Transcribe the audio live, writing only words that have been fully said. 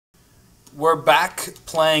We're back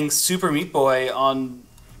playing Super Meat Boy on.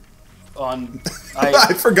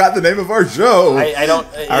 I forgot the name of our show. I don't.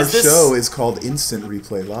 Our show is called Instant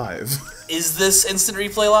Replay Live. Is this Instant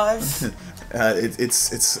Replay Live?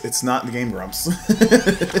 It's not the Game Grumps.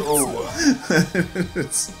 Oh.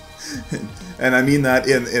 And I mean that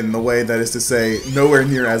in the way that is to say nowhere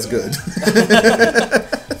near as good.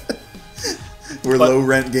 We're low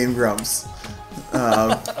rent Game Grumps.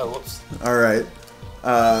 Oh, whoops. All right.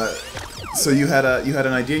 So you had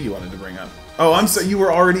an idea you wanted to bring up. Oh, I'm so you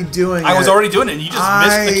were already doing it. I was already doing it, and you just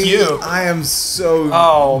missed the cue. I am so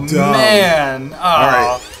dumb. Man.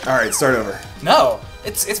 Oh. All right, start over. No,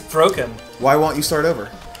 it's broken. Why won't you start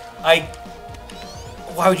over?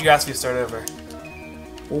 Why would you ask me to start over?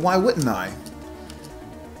 Well, why wouldn't I?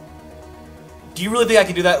 Do you really think I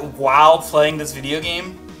can do that while playing this video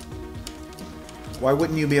game? Why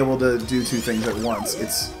wouldn't you be able to do two things at once?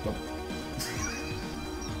 It's...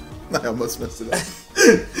 I almost messed it up.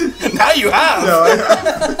 Now you have! No, I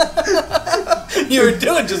You were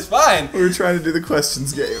doing just fine. We were trying to do the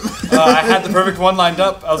questions game. I had the perfect one lined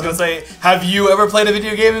up. I was going to say, have you ever played a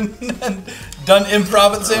video game and done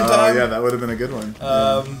improv at the same time? Oh, yeah, that would have been a good one.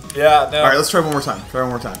 Yeah, no. Alright, let's try one more time.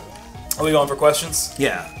 Are we going for questions?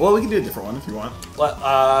 Yeah. Well, we can do a different one if you want.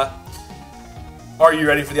 Are you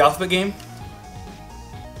ready for the alphabet game?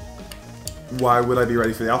 Why would I be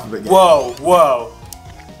ready for the alphabet game? Whoa, whoa.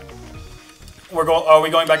 Are we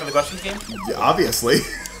going back to the questions game? Yeah, obviously.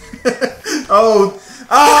 You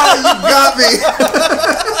got me!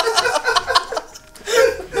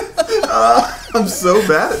 I'm so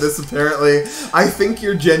bad at this, apparently. I think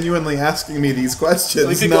you're genuinely asking me these questions.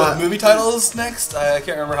 We could go with movie titles next? I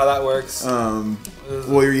can't remember how that works.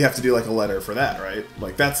 Well, you have to do like a letter for that, right?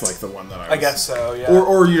 Like, that's like the one that I guess so, yeah.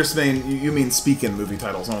 Or you're saying, you mean speak in movie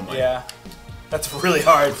titles only. Yeah. That's really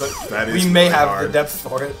hard, but we may have the depth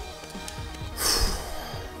for it.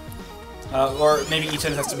 Or maybe each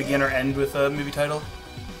sentence has to begin or end with a movie title.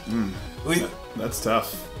 That's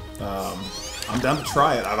tough. I'm down to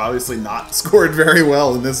try it. I've obviously not scored very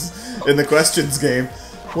well in the questions game.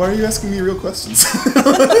 Why are you asking me real questions?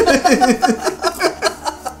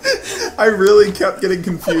 I really kept getting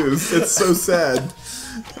confused. It's so sad.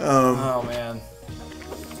 Oh man.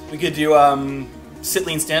 We could do sit,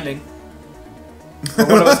 lean, standing. Or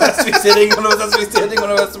one of us has to be sitting, one of us has to be standing,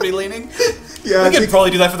 one of us has to be leaning. Yeah, we could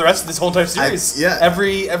probably do that for the rest of this whole entire series. Yeah.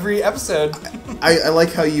 Every episode. I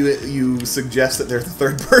like how you suggest that there's a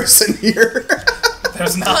third person here.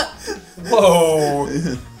 There's not? Whoa.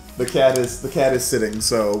 The cat is sitting,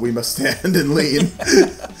 so we must stand and lean.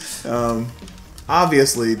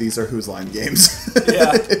 Obviously, these are Whose Line games.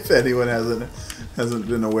 Yeah. If anyone hasn't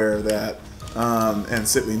been aware of that. And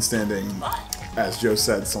sit, lean, standing. As Joe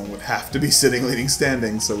said, someone would have to be sitting, leaning,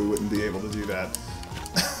 standing, so we wouldn't be able to do that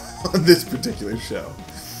on this particular show.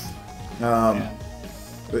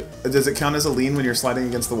 But does it count as a lean when you're sliding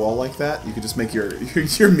against the wall like that? You could just make your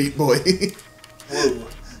meat boy. Whoa.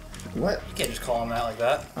 What? You can't just call him that like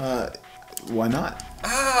that. Why not?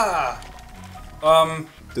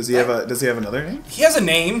 Does he have another name? He has a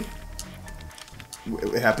name.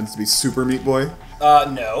 It happens to be Super Meat Boy?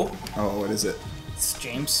 No. Oh, what is it? It's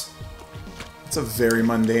James. It's a very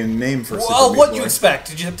mundane name for Super Meat Boy. Well, what'd you expect?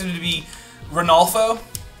 Did you have to be Ronaldo?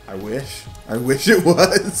 I wish it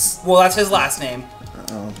was. Well, that's his last name.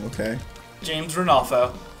 Oh, okay. James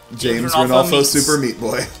Ronaldo. James Ronaldo Super Meat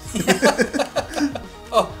Boy.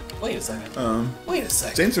 Oh, wait a second. Wait a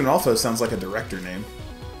second. James Ronaldo sounds like a director name.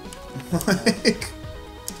 Like,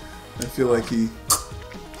 I feel like he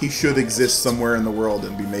should exist somewhere in the world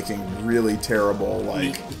and be making really terrible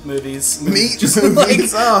movies. Meat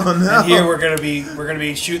movies. Oh no! And here we're gonna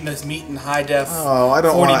be shooting this meat in high def. Oh, I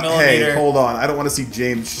don't 40 want. millimeter. Hey, hold on! I don't want to see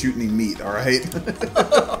James shooting meat. All right?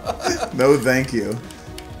 No, thank you.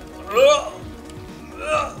 Ugh.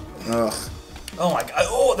 Oh my god!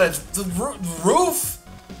 Oh, that's the roof!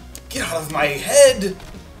 Get out of my head!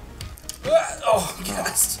 Oh,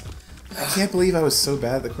 yes. I can't believe I was so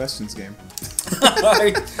bad at the questions game.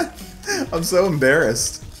 I'm so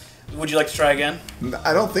embarrassed. Would you like to try again?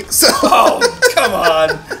 I don't think so. Oh, come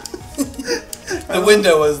on! The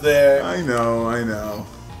window was there. I know.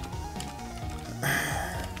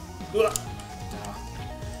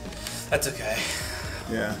 That's okay.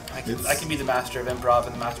 Yeah. I can be the master of improv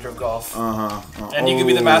and the master of golf. Uh-huh. And you can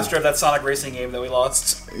be the master of that Sonic racing game that we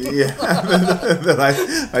lost. Yeah. That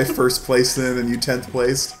I first placed in and you 10th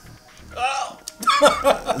placed. Oh.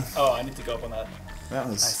 Oh, I need to go up on that.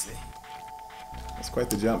 I see. That's quite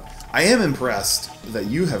the jump. I am impressed that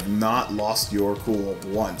you have not lost your cool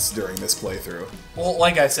once during this playthrough. Well,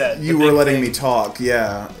 like I said, you were letting me talk,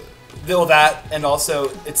 yeah. Though that, and also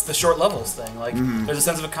it's the short levels thing. Like, there's a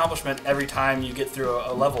sense of accomplishment every time you get through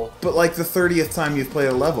a level. But like the 30th time you've played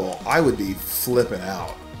a level, I would be flipping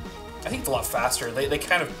out. I think it's a lot faster. They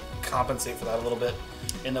kind of compensate for that a little bit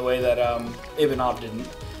in the way that Ep8 didn't.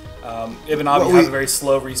 Ep8 you have a very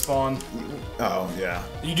slow respawn. Oh, yeah.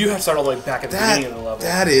 You do have to start all the way back at the beginning of the level.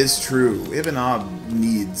 That is true. Ep8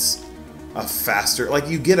 needs a faster... Like,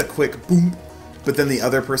 you get a quick boom, but then the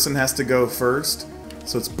other person has to go first.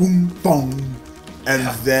 So it's boom, boom, and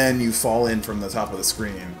then you fall in from the top of the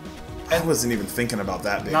screen. I wasn't even thinking about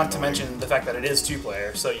that being Not to mention the fact that it is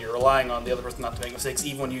two-player, so you're relying on the other person not to make mistakes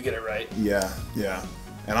even when you get it right. Yeah, yeah.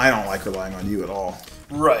 And I don't like relying on you at all.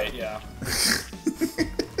 Right, yeah.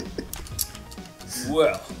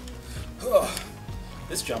 Well,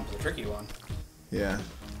 this jump is a tricky one. Yeah.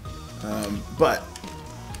 But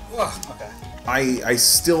okay. I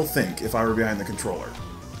still think if I were behind the controller,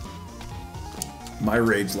 my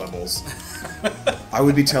rage levels, I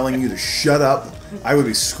would be telling you to shut up. I would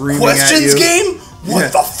be screaming at you. Questions game?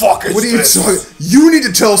 What the fuck is this? You need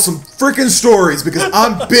to tell some freaking stories because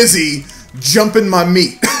I'm busy jumping my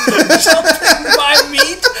meat. Jumping my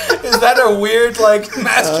meat? Is that a weird, like,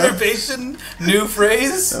 masturbation new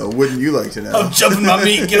phrase? Wouldn't you like to know? I'm jumping my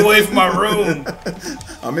meat. Get away from my room.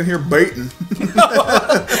 I'm in here baiting.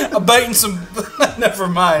 I'm biting some... Never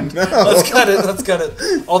mind. No. Let's cut it. Let's cut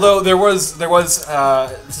it. Although there was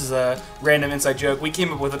this is a random inside joke. We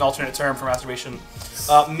came up with an alternate term for masturbation.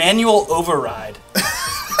 Manual override.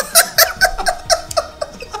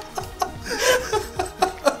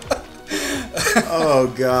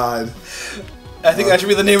 Oh, God. I think that should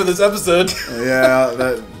be the name of this episode. Yeah,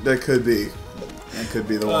 that could be. That could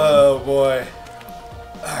be the one. Oh, boy.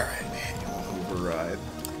 Alright. Manual override.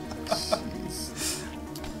 Jeez.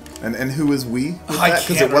 And who was we? I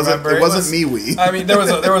can't remember. It wasn't me, we. I mean, there was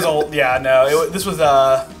a yeah, no. This was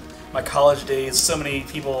my college days. So many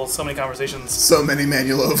people, so many conversations. So many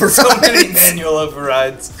manual overrides. So many manual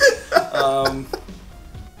overrides. I'm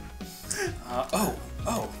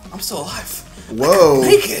still alive. Whoa. I could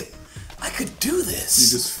make it. I could do this. You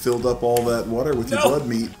just filled up all that water with your blood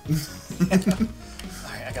meat.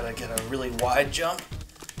 Alright, I gotta get a really wide jump.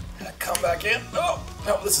 Gotta come back in. Oh,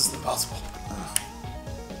 no, this is impossible.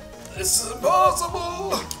 This is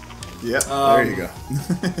impossible. Yep, there you go.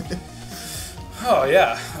 Oh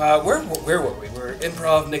yeah. Where were we? We're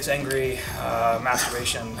improv, Nick's angry,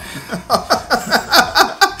 masturbation.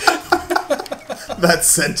 That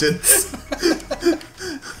sentence.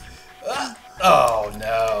 Oh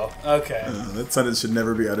no. Okay. That sentence should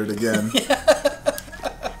never be uttered again.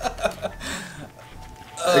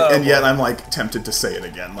 And yet I'm like tempted to say it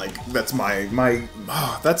again. Like that's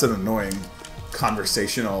that's an annoying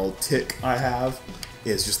conversational tick I have.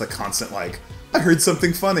 Is just the constant like, I heard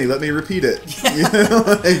something funny, let me repeat it. You know,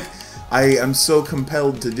 like I am so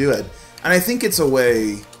compelled to do it. And I think it's a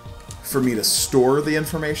way for me to store the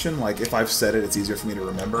information. Like if I've said it, it's easier for me to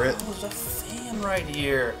remember it. Oh, there's a fan right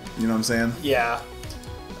here. You know what I'm saying? Yeah.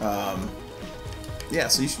 Yeah,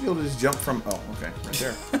 so you should be able to just jump from... Oh, okay, right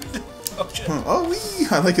there. Oh, shit. Oh, wee!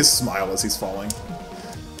 I like his smile as he's falling.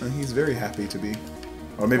 He's very happy to be.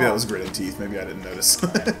 Or maybe that was gritted teeth. Maybe I didn't notice.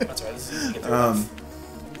 That's right. This is easy to get through.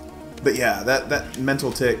 But yeah, that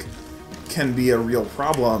mental tick can be a real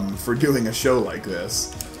problem for doing a show like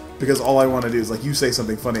this. Because all I want to do is, like, you say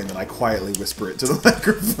something funny and then I quietly whisper it to the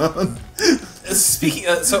microphone. Speaking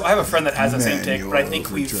so I have a friend that has the same tick, but I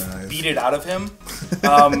think we've beat it out of him.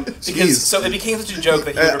 Because so it became such a joke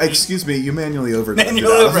that he would repeat... Excuse me, you manually override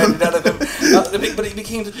it out of him. But it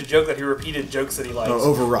became such a joke that he repeated jokes that he liked. Oh,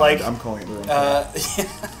 override. Like, I'm calling it the wrong thing.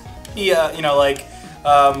 He, you know, like,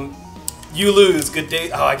 you lose, good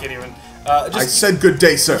day... Oh, I can't even... I said good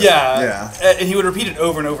day, sir. Yeah. And he would repeat it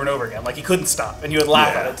over and over and over again. Like, he couldn't stop. And he would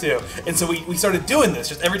laugh at it, too. And so we started doing this.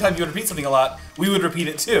 Just every time he would repeat something a lot, we would repeat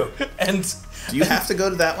it, too. And... Do you have to go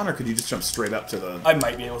to that one, or could you just jump straight up to the... I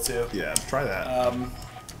might be able to. Yeah, try that.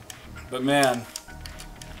 But man...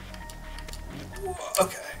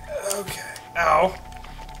 Okay. Ow.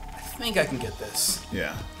 I think I can get this.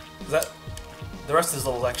 Yeah. The rest of this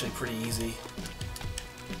level is actually pretty easy.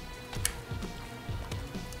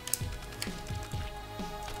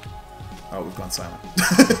 Oh, we've gone silent.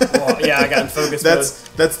 Well, yeah, I got in focus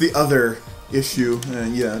That's the other issue.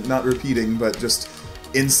 Yeah, not repeating, but just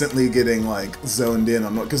instantly getting like zoned in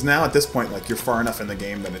on what. Because now at this point, like you're far enough in the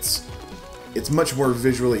game that it's much more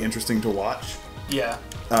visually interesting to watch. Yeah.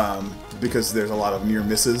 Because there's a lot of near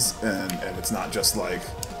misses, and it's not just like,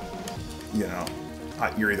 you know,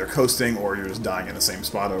 you're either coasting or you're just dying in the same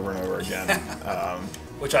spot over and over again.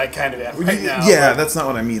 Which I kind of am right now. Yeah, that's not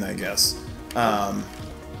what I mean, I guess.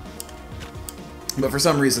 But for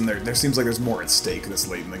some reason, there seems like there's more at stake this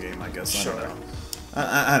late in the game, I guess. Sure. I don't know.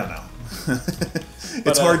 I don't know.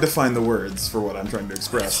 It's hard to find the words for what I'm trying to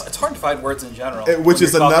express. It's hard to find words in general. Which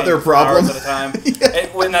is another problem. Hours at a time. Yeah.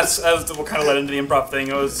 When that was what kind of led into the improv thing.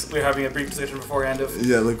 We were having a brief discussion beforehand of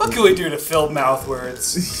what can we do to fill mouth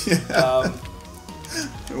words? Yeah.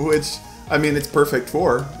 Which, I mean, it's perfect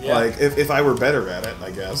for. Yeah. Like, if I were better at it,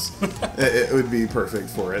 I guess, it would be perfect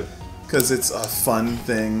for it. Because it's a fun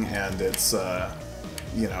thing, and it's,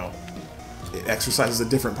 you know, it exercises a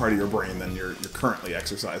different part of your brain than you're currently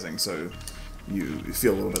exercising, so you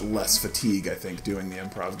feel a little bit less fatigue, I think, doing the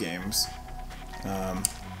improv games.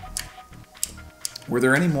 Were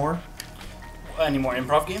there any more? Any more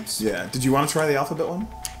improv games? Yeah. Did you want to try the alphabet one?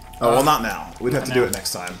 Oh, well, not now. We'd have to do it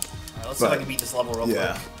next time. Alright, let's see if I can beat this level real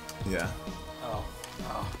quick. Yeah. Oh.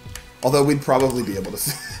 Although we'd probably be able to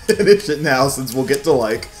finish it now, since we'll get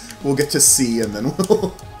to C, and then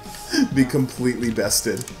we'll be completely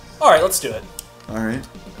bested. Alright, let's do it. Alright.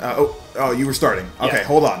 Oh, you were starting. Okay, Yeah.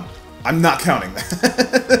 hold on. I'm not counting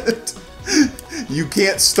that. You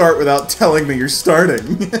can't start without telling me you're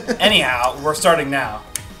starting. Anyhow, we're starting now.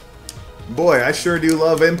 Boy, I sure do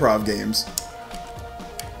love improv games.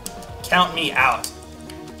 Count me out.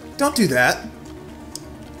 Don't do that.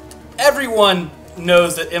 Everyone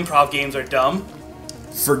knows that improv games are dumb.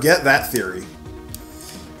 Forget that theory.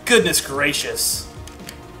 Goodness gracious.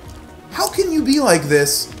 How can you be like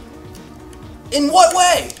this? In what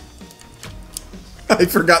way? I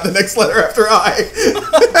forgot the next letter after I.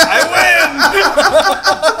 I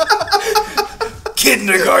win!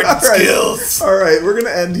 Kindergarten skills! Alright, we're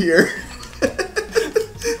gonna end here.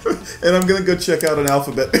 And I'm gonna go check out an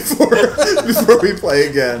alphabet before we play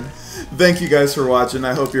again. Thank you guys for watching.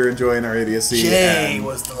 I hope you're enjoying our idiocy. J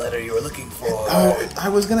was the letter you were looking for. Oh, I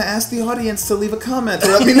was gonna ask the audience to leave a comment to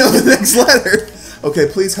let me know the next letter. Okay,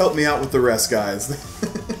 please help me out with the rest, guys.